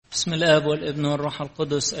بسم الآب والابن والروح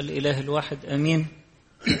القدس الإله الواحد آمين.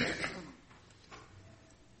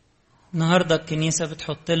 النهاردة الكنيسة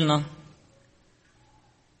بتحط لنا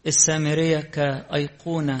السامرية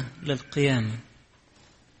كأيقونة للقيامة،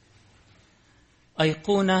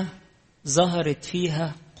 أيقونة ظهرت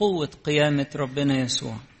فيها قوة قيامة ربنا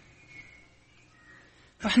يسوع.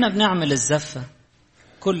 فإحنا بنعمل الزفة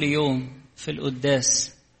كل يوم في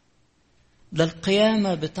القداس، ده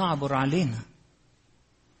القيامة بتعبر علينا،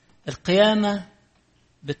 القيامة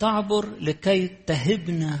بتعبر لكي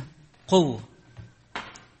تهبنا قوة.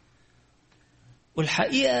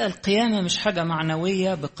 والحقيقة القيامة مش حاجة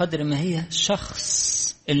معنوية بقدر ما هي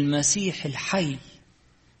شخص المسيح الحي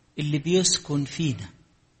اللي بيسكن فينا.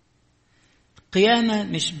 القيامة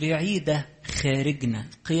مش بعيدة خارجنا،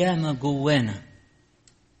 القيامة جوانا.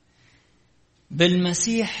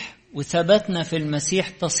 بالمسيح وثبتنا في المسيح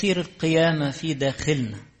تصير القيامة في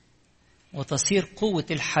داخلنا وتصير قوة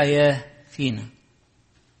الحياة فينا.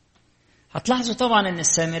 هتلاحظوا طبعا ان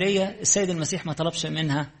السامرية السيد المسيح ما طلبش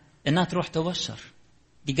منها انها تروح تبشر،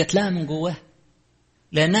 دي جات لها من جواها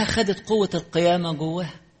لانها خدت قوة القيامة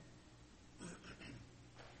جواها.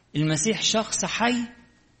 المسيح شخص حي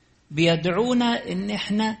بيدعونا ان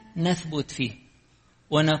احنا نثبت فيه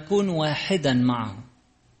ونكون واحدا معه،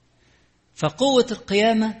 فقوة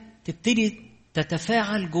القيامة تبتدي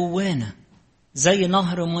تتفاعل جوانا زي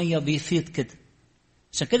نهر مية بيفيض كده.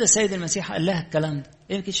 عشان كده السيد المسيح قال لها الكلام ده،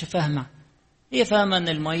 هي ما كانتش فاهمة، هي فاهمة ان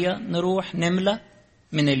المية نروح نملى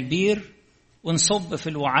من البير ونصب في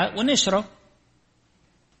الوعاء ونشرب.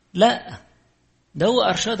 لا، ده هو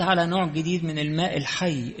أرشدها على نوع جديد من الماء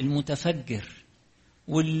الحي المتفجر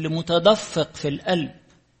والمتدفق في القلب.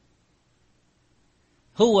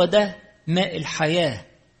 هو ده ماء الحياة.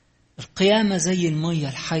 القيامة زي المية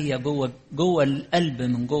الحية جوه القلب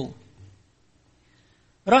من جوه.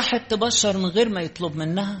 راحت تبشر من غير ما يطلب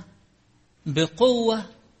منها، بقوة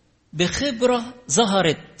بخبرة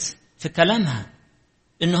ظهرت في كلامها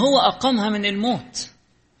إن هو أقامها من الموت.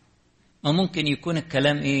 ما ممكن يكون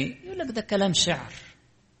الكلام إيه؟ يقول لك ده كلام شعر،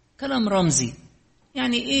 كلام رمزي.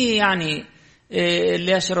 يعني إيه يعني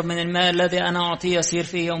اللي يشرب من الماء الذي أنا أعطيه يصير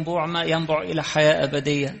فيه ينبوع ماء ينبع إلى حياة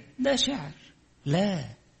أبدية؟ ده شعر. لا،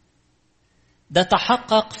 ده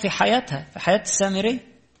تحقق في حياتها، في حياة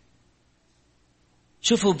السامرية.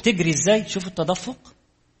 شوفوا بتجري ازاي، شوفوا التدفق.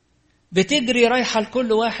 بتجري رايحة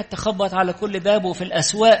لكل واحد، تخبط على كل بابه في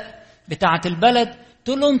الأسواق بتاعة البلد،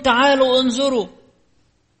 تقول لهم تعالوا انظروا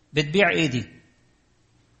بتبيع ايه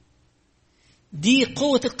دي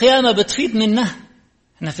قوة القيامة بتفيض منها.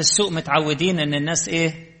 احنا في السوق متعودين ان الناس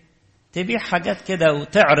ايه، تبيع حاجات كده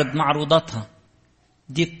وتعرض معروضاتها.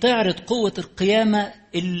 دي بتعرض قوة القيامة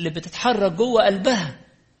اللي بتتحرك جوه قلبها.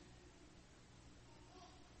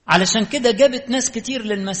 علشان كده جابت ناس كتير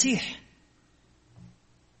للمسيح.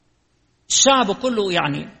 الشعب كله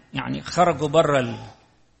يعني خرجوا بره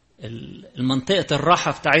المنطقة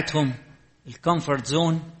الراحة بتاعتهم، الكومفورت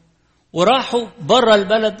زون، وراحوا بره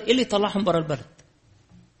البلد. ايه اللي طلعهم بره البلد؟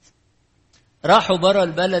 راحوا بره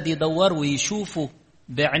البلد يدوروا ويشوفوا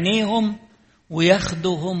بعينيهم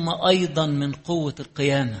وياخدوا هم ايضا من قوة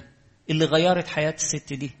القيامة اللي غيرت حياة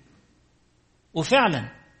الست دي.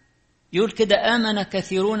 وفعلا يقول كده آمن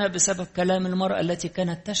كثيرون بسبب كلام المرأة التي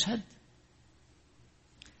كانت تشهد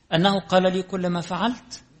أنه قال لي كل ما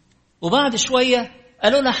فعلت. وبعد شوية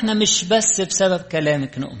قالوا له احنا مش بس بسبب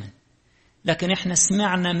كلامك نؤمن، لكن احنا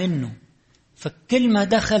سمعنا منه. فالكلمة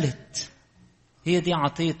دخلت، هي دي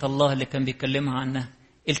عطية الله اللي كان بيكلمها عنها.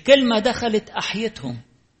 الكلمة دخلت أحيتهم.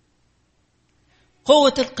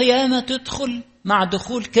 قوة القيامة تدخل مع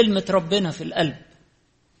دخول كلمة ربنا في القلب.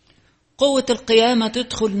 قوة القيامة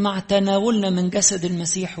تدخل مع تناولنا من جسد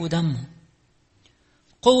المسيح ودمه.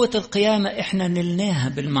 قوة القيامة احنا نلناها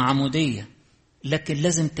بالمعمودية، لكن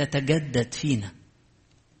لازم تتجدد فينا.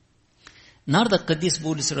 النهارده القديس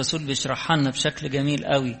بولس الرسول بيشرحها لنا بشكل جميل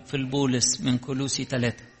قوي في البولس من كولوسي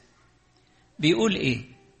 3. بيقول ايه؟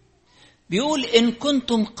 بيقول إن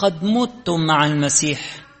كنتم قد متم مع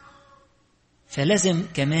المسيح فلازم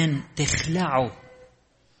كمان تخلعوا.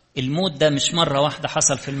 الموت ده مش مرة واحدة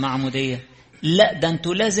حصل في المعمودية، لا، ده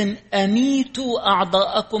انتوا لازم أميتوا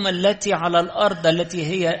أعضاءكم التي على الأرض التي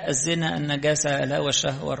هي الزنا، النجاسة، الهوى،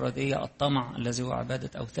 الشهوة الردية، الطمع الذي هو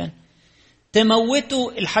عبادة أوثان.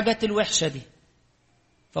 تموتوا الحاجات الوحشة دي.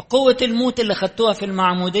 فقوة الموت اللي خدتوها في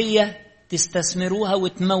المعمودية تستثمروها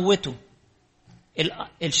وتموتوا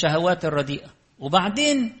الشهوات الرديئة.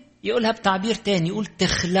 وبعدين يقولها بتعبير تاني، يقول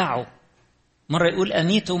تخلعوا. مرة يقول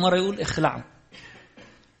أميتوا ومرة يقول اخلعوا.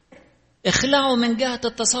 اخلعوا من جهة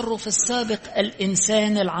التصرف السابق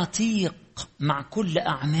الإنسان العتيق مع كل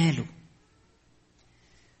أعماله.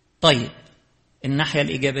 طيب الناحية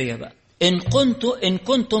الإيجابية بقى، إن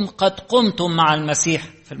كنتم قد قمتم مع المسيح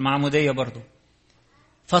في المعمودية برضو،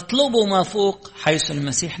 فاطلبوا ما فوق حيث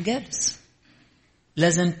المسيح جالس.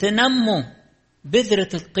 لازم تنموا بذرة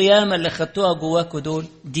القيامة اللي خدتوها جواكوا دول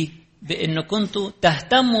دي، بإن كنتوا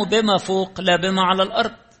تهتموا بما فوق لا بما على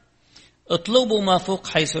الأرض. اطلبوا ما فوق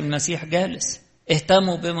حيث المسيح جالس،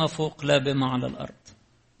 اهتموا بما فوق لا بما على الأرض.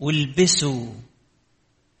 والبسوا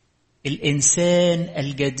الإنسان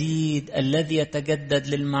الجديد الذي يتجدد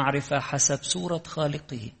للمعرفة حسب صورة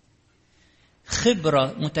خالقه.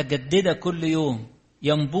 خبرة متجددة كل يوم،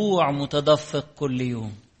 ينبوع متدفق كل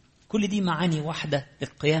يوم. كل دي معاني واحدة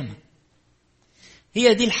للقيامة.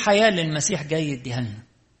 هي دي الحياة اللي المسيح جاي يديها لنا.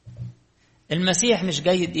 المسيح مش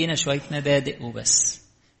جاي يدينا شوية مبادئ وبس،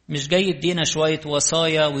 مش جاي يدينا شوية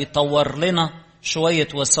وصايا ويطور لنا شوية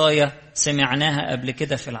وصايا سمعناها قبل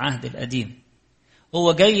كده في العهد القديم.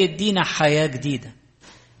 هو جاي يدينا حياة جديدة.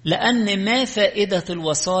 لأن ما فائدة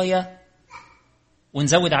الوصايا،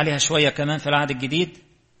 ونزود عليها شوية كمان في العهد الجديد،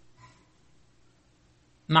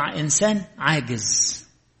 مع إنسان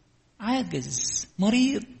عاجز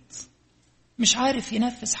مريض مش عارف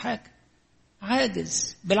ينفذ حاجة،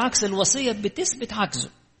 عاجز. بالعكس الوصية بتثبت عجزه،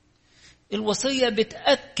 الوصية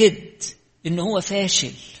بتأكد إن هو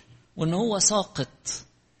فاشل وإن هو ساقط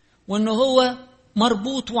وإن هو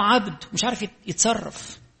مربوط وعبد مش عارف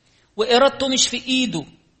يتصرف وإرادته مش في إيده.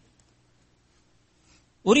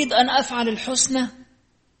 أريد أن أفعل الحسنى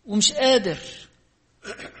ومش قادر،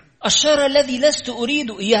 الشر الذي لست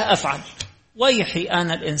أريد إياه أفعل، ويحي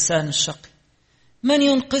أنا الإنسان الشقي. من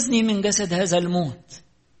ينقذني من جسد هذا الموت؟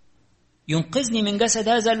 ينقذني من جسد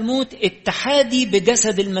هذا الموت اتحادي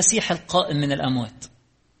بجسد المسيح القائم من الأموات.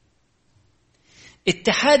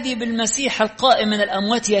 اتحادي بالمسيح القائم من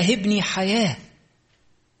الأموات يهبني حياة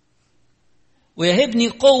ويهبني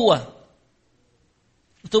قوة،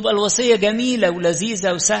 وتبقى الوصية جميلة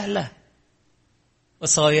ولذيذة وسهلة.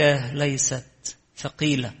 وصاياه ليست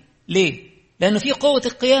ثقيلة. ليه؟ لأنه في قوة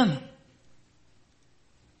القيامة.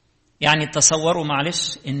 يعني تصوروا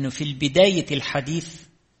معلش إنه في البداية الحديث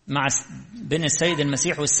بين السيد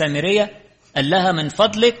المسيح والسامرية قال لها من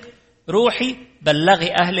فضلك روحي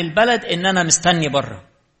بلغي أهل البلد إن أنا مستني بره،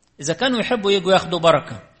 إذا كانوا يحبوا يجوا ياخدوا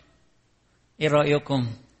بركة. إيه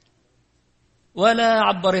رأيكم؟ ولا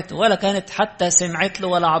عبرته، ولا كانت حتى سمعت له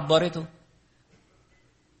ولا عبرته.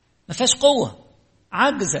 ما فيهاش قوة،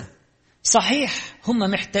 عجزة. صحيح هم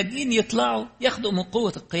محتاجين يطلعوا ياخدوا من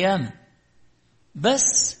قوة القيامة،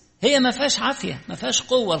 بس هي ما فيهاش عافية، ما فيهاش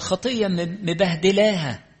قوة. الخطية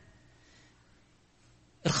مبهدلاها،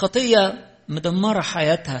 الخطية مدمرة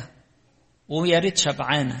حياتها، ويا ريت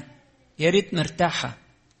شبعانة، يا ريت مرتاحة.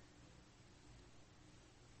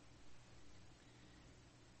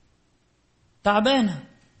 تعبانة،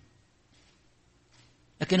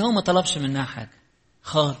 لكن هو ما طلبش منها حاجة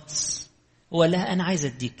خالص. هو لها أنا عايز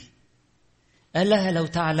أديك. قال لها لو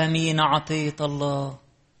تعلمين عطية الله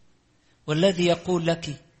والذي يقول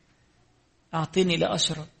لك أعطيني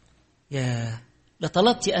لأشرب، يا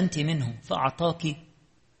لطلبت أنت منه فأعطاك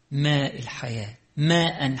ماء الحياة،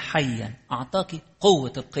 ماء حيا، أعطاك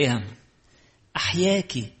قوة القيامة،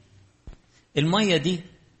 أحياك. المية دي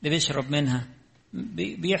اللي بيشرب منها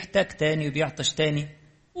بيحتاج تاني وبيعطش تاني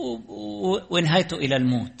ونهايته إلى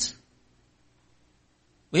الموت،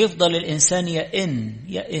 ويفضل الإنسان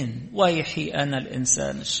يئن ويحي أنا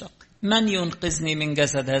الإنسان الشقي. من ينقذني من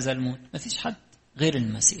جسد هذا الموت؟ ما فيش حد غير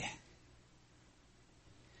المسيح.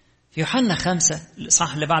 في يوحنا 5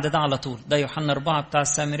 الإصحاح اللي بعد ده على طول، ده يوحنا 4 بتاع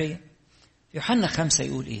السامرية. في يوحنا 5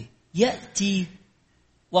 يقول إيه؟ يأتي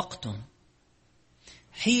وقت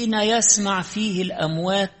حين يسمع فيه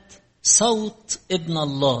الأموات صوت ابن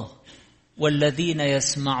الله والذين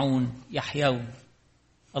يسمعون يحيون.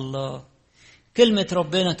 الله، كلمة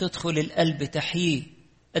ربنا تدخل القلب تحييه.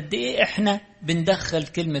 قد إيه إحنا بندخل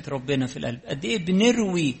كلمة ربنا في القلب، قد إيه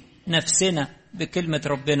بنروي نفسنا بكلمة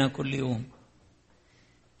ربنا كل يوم.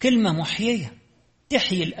 كلمة محيية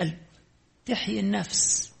تحيي القلب، تحيي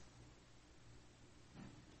النفس.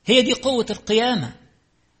 هي دي قوة القيامة.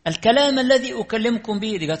 الكلام الذي أكلمكم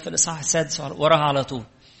به، دي جت في الإصحاح السادس وراها على طول.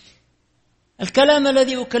 الكلام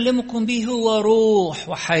الذي أكلمكم به هو روح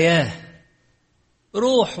وحياة،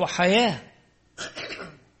 روح وحياة.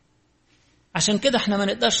 عشان كده احنا ما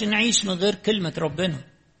نقدرش نعيش من غير كلمة ربنا.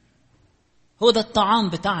 هو ده الطعام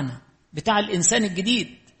بتاعنا، بتاع الإنسان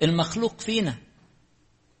الجديد المخلوق فينا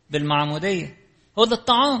بالمعمودية. هو ده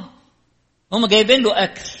الطعام. هم جايبين له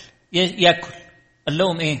أكل يأكل، قال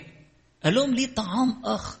لهم إيه؟ قال لهم لي طعام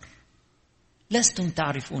آخر لستم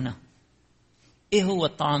تعرفونه. إيه هو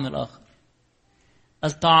الطعام الآخر؟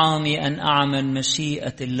 الطعام أن أعمل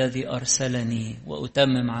مشيئة الذي أرسلني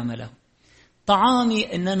وأتمم عمله.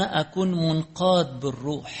 طعامي إن أنا أكون منقاد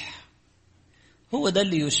بالروح، هو ده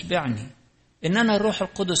اللي يشبعني، إن أنا الروح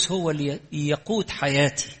القدس هو اللي يقود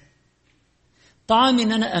حياتي. طعامي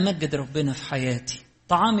إن أنا أمجد ربنا في حياتي،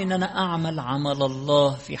 طعامي إن أنا أعمل عمل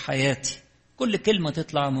الله في حياتي، كل كلمة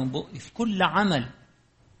تطلع من بقي في كل عمل.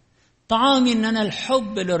 طعامي إن أنا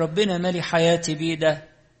الحب اللي ربنا مالي حياتي بيه ده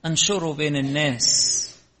أنشره بين الناس.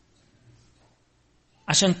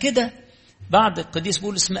 عشان كده بعد القديس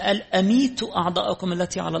بولس ما قال أميتوا أعضاءكم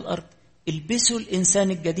التي على الأرض، البسوا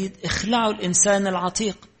الإنسان الجديد، اخلعوا الإنسان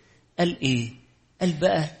العتيق. قال إيه؟ قال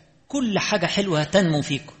بقى كل حاجة حلوة تنمو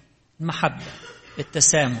فيكم، المحبة،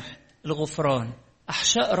 التسامح، الغفران،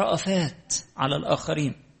 أحشاء رأفات على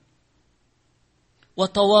الآخرين،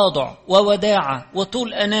 وتواضع ووداعة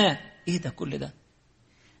وطول أناة. إيه ده كل ده؟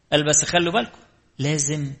 قال بس خلوا بالكم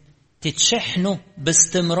لازم تتشحنوا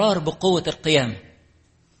باستمرار بقوة القيامة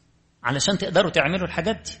علشان تقدروا تعملوا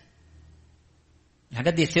الحاجات دي.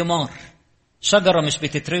 الحاجات دي ثمار، شجرة مش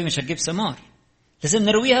بتتروي مش هتجيب ثمار، لازم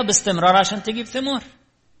نرويها باستمرار عشان تجيب ثمار.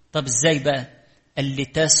 طب ازاي بقى؟ قال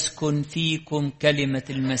لتسكن فيكم كلمة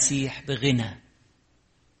المسيح بغنى.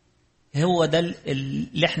 هو ده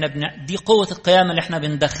اللي احنا دي قوة القيامة اللي احنا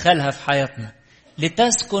بندخلها في حياتنا.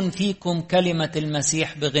 لتسكن فيكم كلمة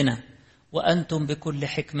المسيح بغنى وأنتم بكل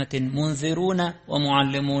حكمة منذرون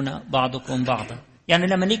ومعلمون بعضكم بعضا. يعني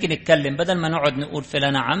لما نيجي نتكلم بدل ما نقعد نقول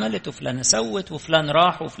فلانة عملت وفلانة سوت وفلان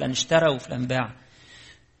راح وفلان اشترى وفلان باع،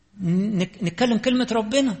 نتكلم كلمة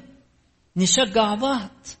ربنا، نشجع بعض،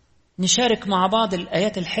 نشارك مع بعض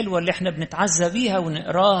الآيات الحلوة اللي احنا بنتعزى بيها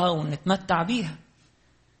ونقراها ونتمتع بيها،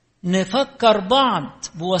 نفكر بعض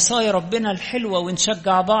بوصايا ربنا الحلوة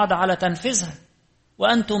ونشجع بعض على تنفيذها.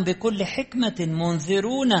 وأنتم بكل حكمة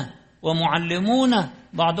منذرون ومعلمون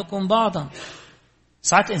بعضكم بعضا.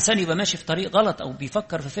 ساعات إنسان يبقى ماشي في طريق غلط أو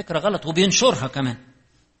بيفكر في فكرة غلط وبينشرها كمان،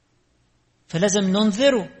 فلازم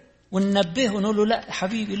ننذره وننبهه ونقول له لا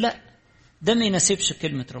حبيبي لا، ده ما يناسبش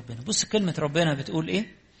كلمة ربنا. بص كلمة ربنا بتقول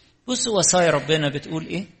إيه، بص وصايا ربنا بتقول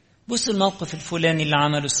إيه، بص الموقف الفلاني اللي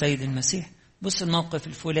عمله السيد المسيح، بص الموقف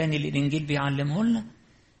الفلاني اللي الإنجيل بيعلمه لنا،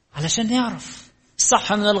 علشان نعرف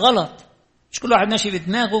الصح من الغلط. مش كل واحد ماشي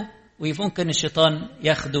بدماغه ويمكن الشيطان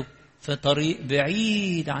ياخده في طريق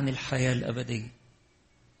بعيد عن الحياة الأبدية.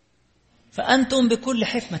 فأنتم بكل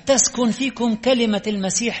حكمة تسكن فيكم كلمة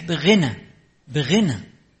المسيح بغنى. بغنى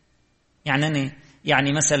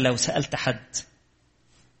يعني مثلا لو سألت حد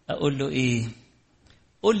أقول له إيه،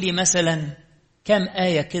 قول لي مثلا كم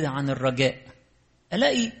آية كده عن الرجاء،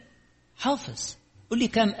 ألاقي حافظ. قول لي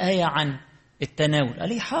كم آية عن التناول،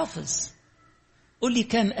 ألاقي حافظ. قول لي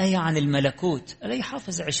كم آية عن الملكوت، ألاقي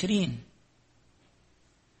حافظ 20.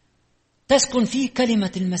 تسكن فيه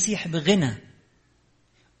كلمة المسيح بغنى.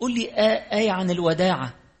 قول لي آية عن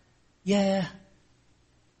الوداعة، ياه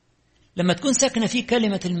لما تكون ساكنة فيه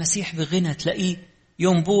كلمة المسيح بغنى تلاقيه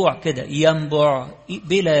ينبوع كده، ينبع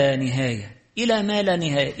بلا نهاية إلى ما لا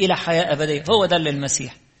نهاية، إلى حياة أبدية. هو ده اللي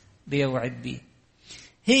المسيح بيوعد بيه.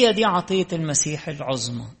 هي دي عطية المسيح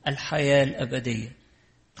العظمى، الحياة الأبدية.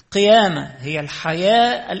 القيامة هي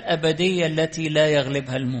الحياة الأبدية التي لا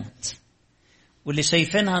يغلبها الموت، واللي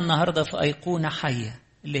شايفينها النهاردة في أيقونة حية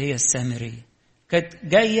اللي هي السامرية، كانت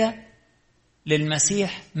جاية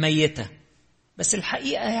للمسيح ميتة، بس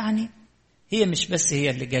الحقيقة يعني هي مش بس هي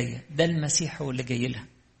اللي جاية، ده المسيح هو اللي جاي لها.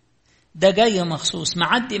 ده جاي مخصوص،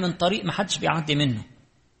 معدي من طريق ما حدش بيعدي منه.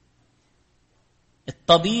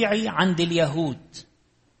 الطبيعي عند اليهود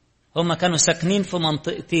هم كانوا ساكنين في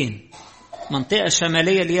منطقتين، منطقة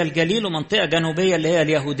شمالية اللي هي الجليل ومنطقة جنوبية اللي هي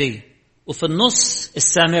اليهودية، وفي النص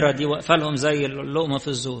السامرة دي واقفة لهم زي اللقمة في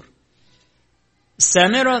الزور.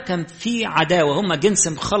 السامرة كان في عداوة، هم جنس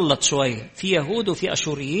مخلط شوية، في يهود وفي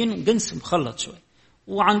أشوريين، جنس مخلط شوية،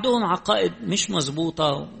 وعندهم عقائد مش مظبوطة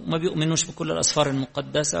وما بيؤمنوش بكل الأسفار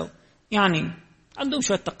المقدسة، يعني عندهم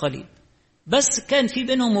شوية تقاليد، بس كان في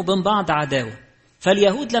بينهم وبين بعض عداوة.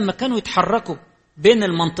 فاليهود لما كانوا يتحركوا بين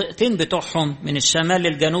المنطقتين بتوعهم من الشمال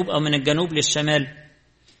للجنوب أو من الجنوب للشمال،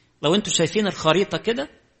 لو انتوا شايفين الخريطة كده،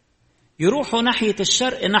 يروحوا ناحية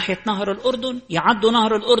الشرق ناحية نهر الأردن، يعدوا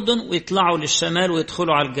نهر الأردن ويطلعوا للشمال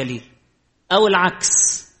ويدخلوا على الجليل، أو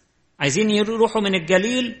العكس، عايزين يروحوا من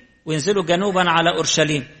الجليل وينزلوا جنوبا على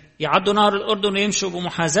أورشليم، يعدوا نهر الأردن ويمشوا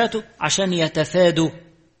بمحاذاته عشان يتفادوا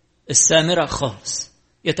السامرة خالص،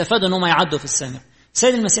 يتفادوا أنهم يعدوا في السامرة.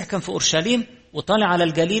 سيد المسيح كان في أورشليم وطالع على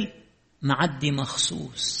الجليل معدي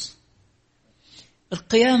مخصوص.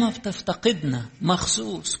 القيامة بتفتقدنا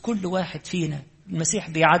مخصوص، كل واحد فينا المسيح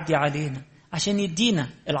بيعدي علينا عشان يدينا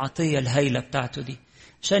العطية الهائلة بتاعته دي،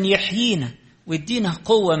 عشان يحيينا ويدينا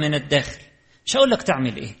قوة من الداخل. مش هقول لك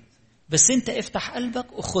تعمل ايه، بس انت افتح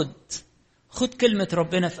قلبك وخد. خد كلمة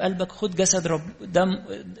ربنا في قلبك، خد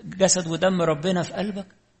جسد ودم ربنا في قلبك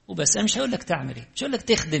وبس. أنا مش هقول لك تعمل إيه، مش هقول لك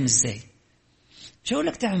تخدم إزاي، مش هقول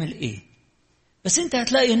لك تعمل إيه، بس أنت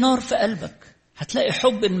هتلاقي نار في قلبك، هتلاقي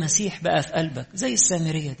حب المسيح بقى في قلبك زي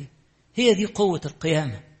السامرية دي. هي دي قوة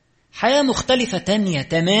القيامة. حياة مختلفة تانية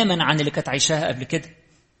تماما عن اللي كانت عايشاها قبل كده.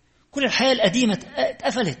 كل الحياة القديمة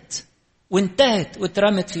اتقفلت وانتهت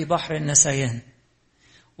واترمت في بحر النسيان،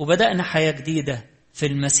 وبدأنا حياة جديدة في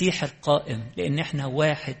المسيح القائم، لأن احنا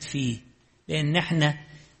واحد فيه، لأن احنا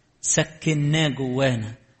سكناه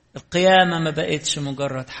جوانا. القيامة ما بقتش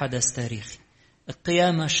مجرد حدث تاريخي،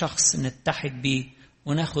 القيامة شخص نتحد بيه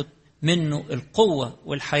وناخد منه القوة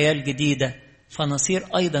والحياة الجديدة،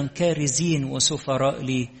 فنصير أيضا كارزين وسفراء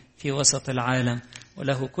ليه في وسط العالم.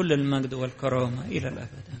 وله كل المجد والكرامة إلى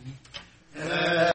الأبد.